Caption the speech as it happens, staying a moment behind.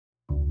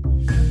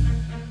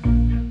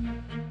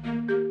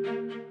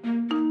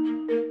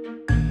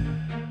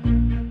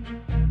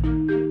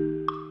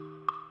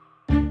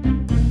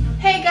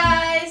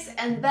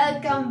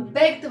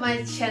back to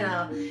my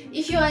channel.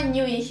 If you are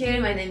new in here,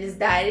 my name is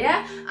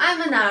Daria.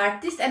 I'm an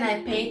artist and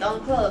I paint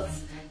on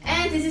clothes.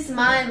 And this is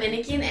my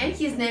mannequin and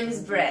his name is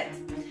Brad.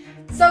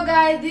 So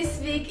guys, this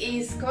week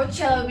is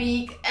Coachella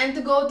week and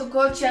to go to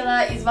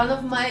Coachella is one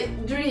of my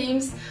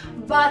dreams,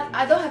 but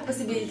I don't have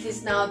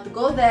possibilities now to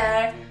go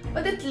there.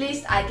 But at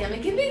least I can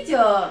make a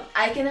video.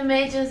 I can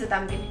imagine that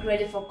I'm getting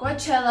ready for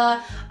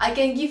Coachella. I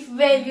can give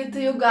value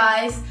to you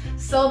guys.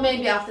 So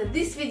maybe after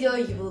this video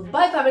you will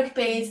buy fabric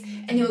paints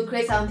and you will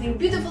create something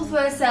beautiful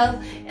for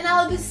yourself, and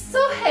I'll be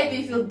so happy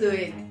if you'll do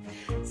it.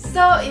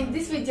 So in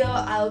this video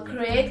I'll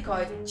create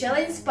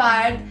Coachella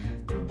inspired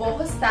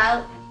boho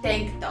style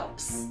tank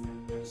tops.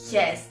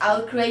 Yes,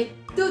 I'll create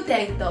 2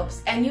 tank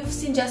tops, and you've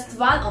seen just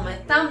one on my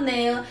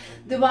thumbnail,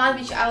 the one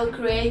which I will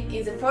create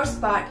in the first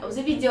part of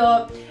the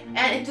video,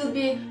 and it will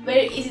be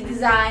very easy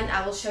design.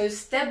 I will show you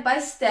step by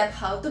step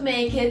how to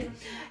make it,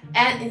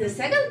 and in the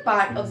second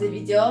part of the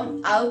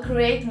video I'll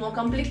create more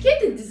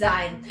complicated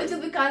design. It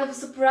will be kind of a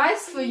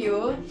surprise for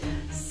you.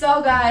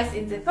 So guys,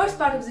 in the first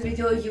part of the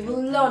video you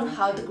will learn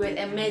how to create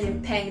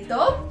amazing tank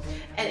top,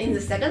 and in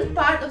the second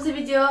part of the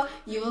video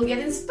you will get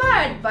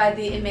inspired by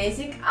the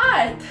amazing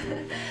art.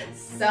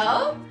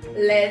 So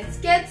let's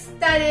get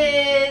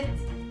started!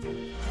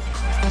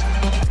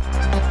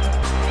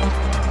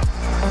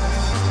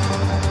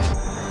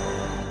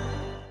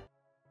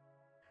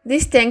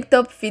 This tank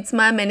top fits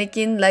my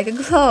mannequin like a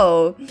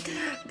glove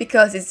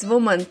because it's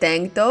woman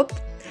tank top.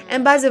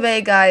 And by the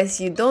way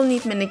guys, you don't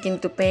need mannequin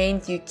to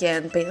paint, you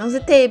can paint on the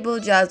table,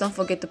 just don't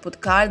forget to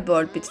put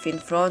cardboard between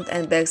front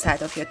and back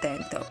side of your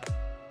tank top.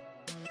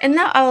 And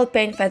now I will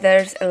paint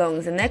feathers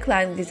along the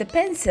neckline with a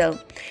pencil.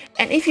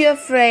 And if you're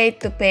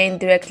afraid to paint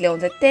directly on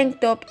the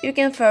tank top, you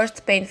can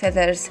first paint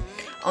feathers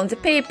on the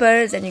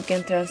paper, then you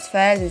can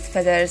transfer these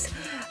feathers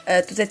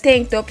to the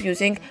tank top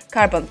using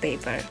carbon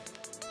paper.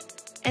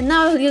 And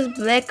now I'll use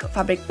black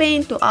fabric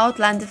paint to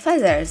outline the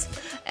feathers,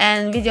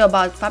 and video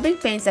about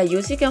fabric paints I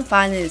use you can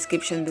find in the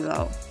description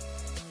below.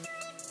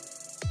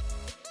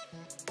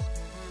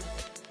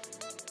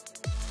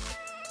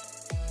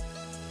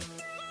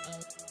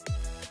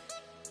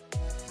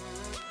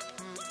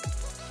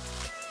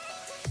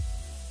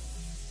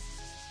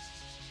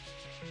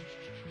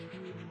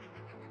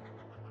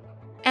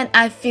 And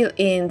I fill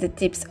in the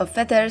tips of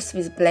feathers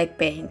with black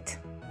paint.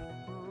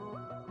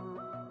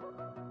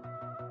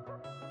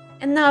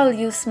 And now I'll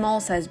use small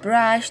size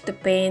brush to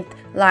paint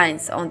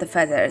lines on the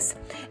feathers.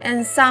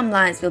 And some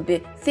lines will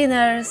be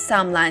thinner,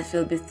 some lines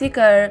will be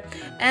thicker,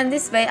 and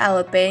this way I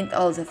will paint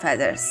all the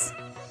feathers.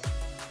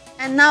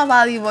 And now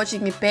while you're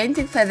watching me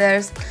painting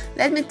feathers,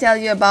 let me tell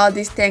you about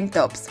these tank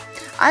tops.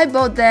 I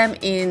bought them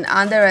in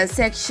underwear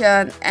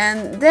section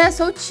and they're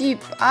so cheap.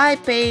 I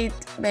paid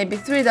maybe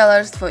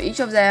 $3 for each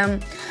of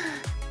them.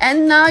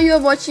 And now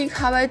you're watching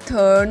how I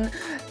turn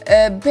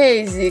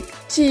basic,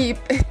 cheap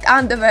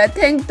underwear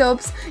tank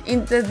tops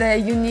into the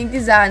unique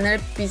designer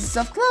pieces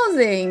of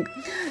clothing.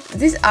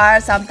 This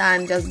art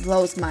sometimes just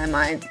blows my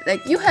mind.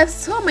 Like, you have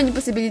so many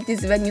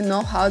possibilities when you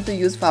know how to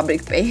use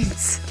fabric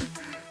paints.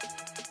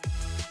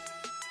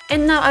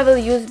 And now I will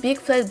use big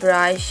flat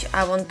brush.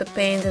 I want to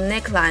paint the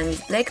neckline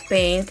with black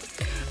paint,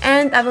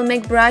 and I will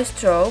make brush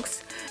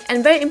strokes.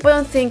 And very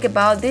important thing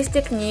about this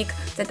technique,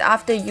 that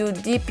after you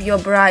dip your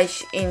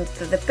brush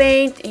into the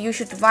paint, you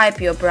should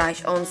wipe your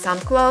brush on some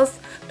cloth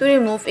to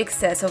remove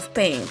excess of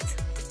paint.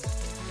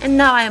 And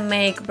now I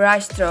make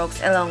brush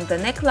strokes along the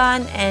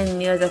neckline and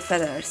near the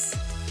feathers.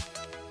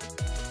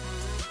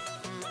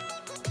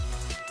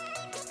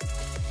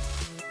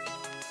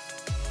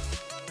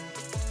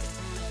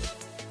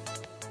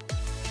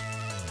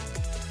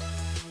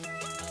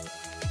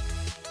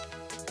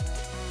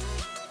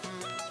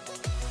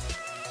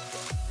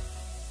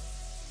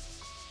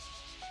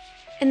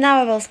 And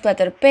now I will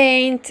splatter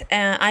paint.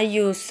 I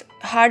use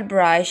hard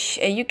brush,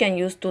 you can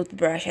use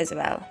toothbrush as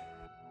well.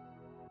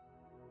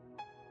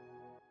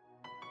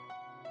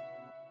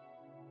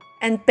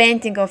 And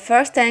painting of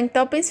first tank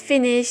top is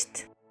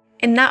finished.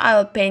 And now I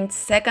will paint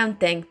second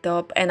tank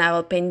top and I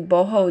will paint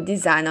boho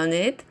design on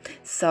it.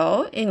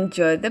 So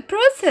enjoy the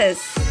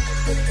process!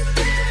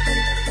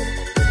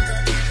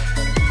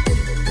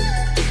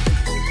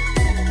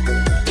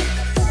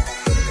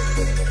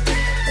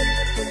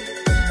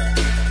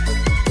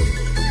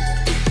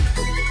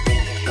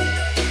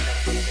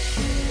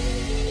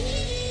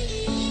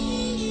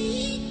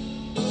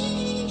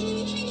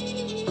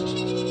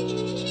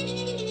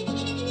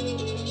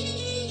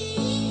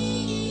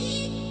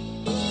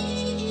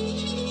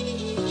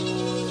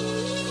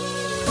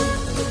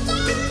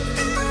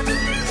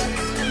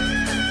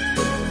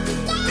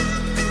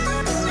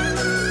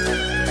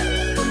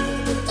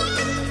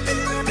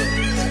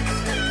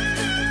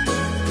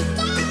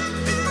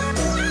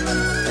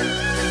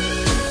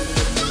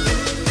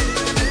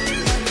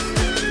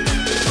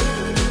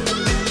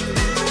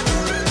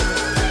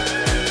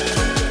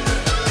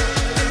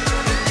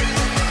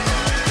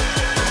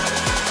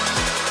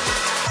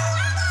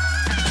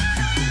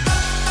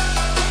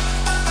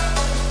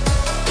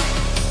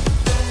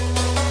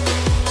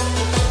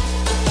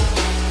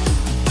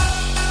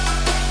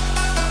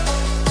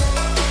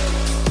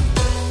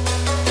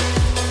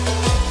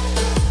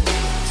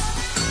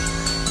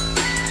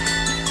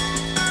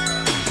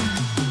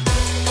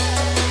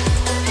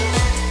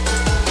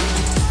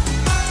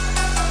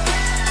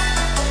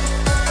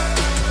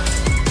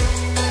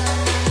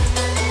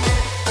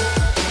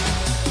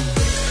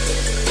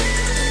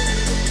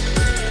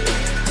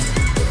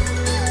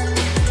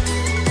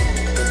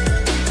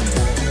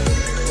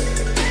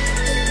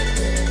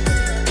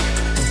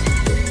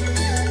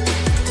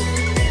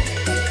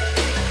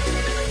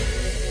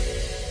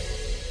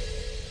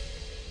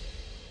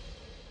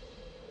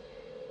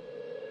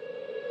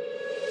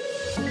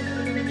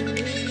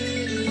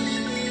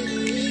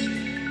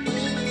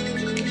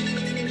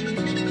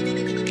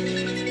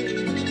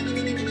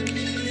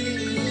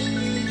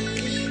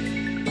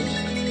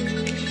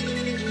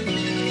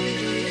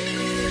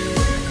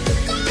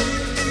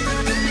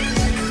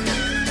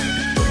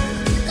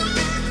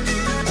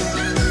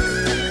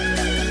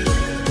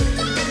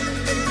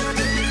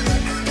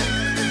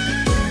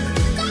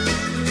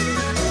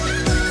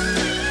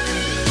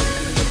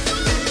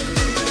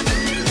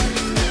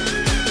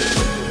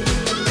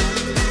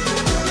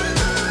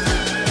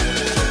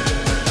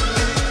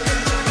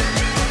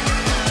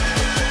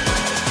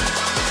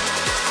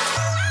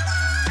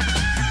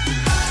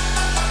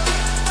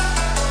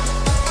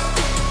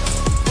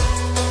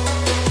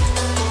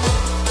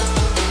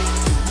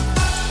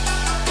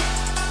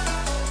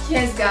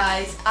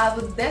 guys, I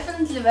would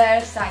definitely wear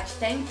such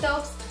tank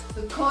tops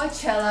to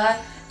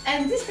Coachella,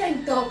 and this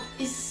tank top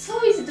is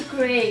so easy to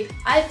create.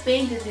 I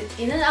painted it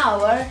in an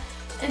hour,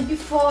 and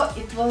before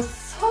it was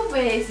so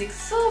basic,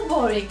 so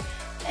boring,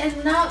 and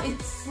now it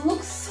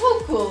looks so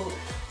cool.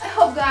 I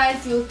hope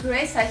guys you'll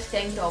create such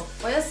tank top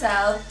for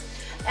yourself,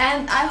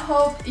 and I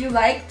hope you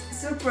liked the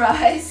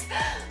surprise.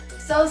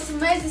 So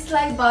smash this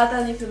like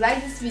button if you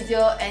like this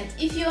video, and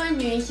if you are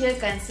new here,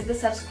 consider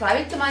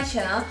subscribing to my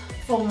channel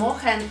for more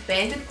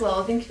hand-painted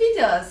clothing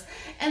videos.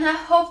 And I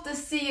hope to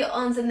see you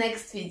on the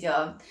next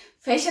video.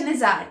 Fashion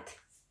is art.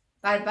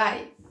 Bye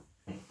bye.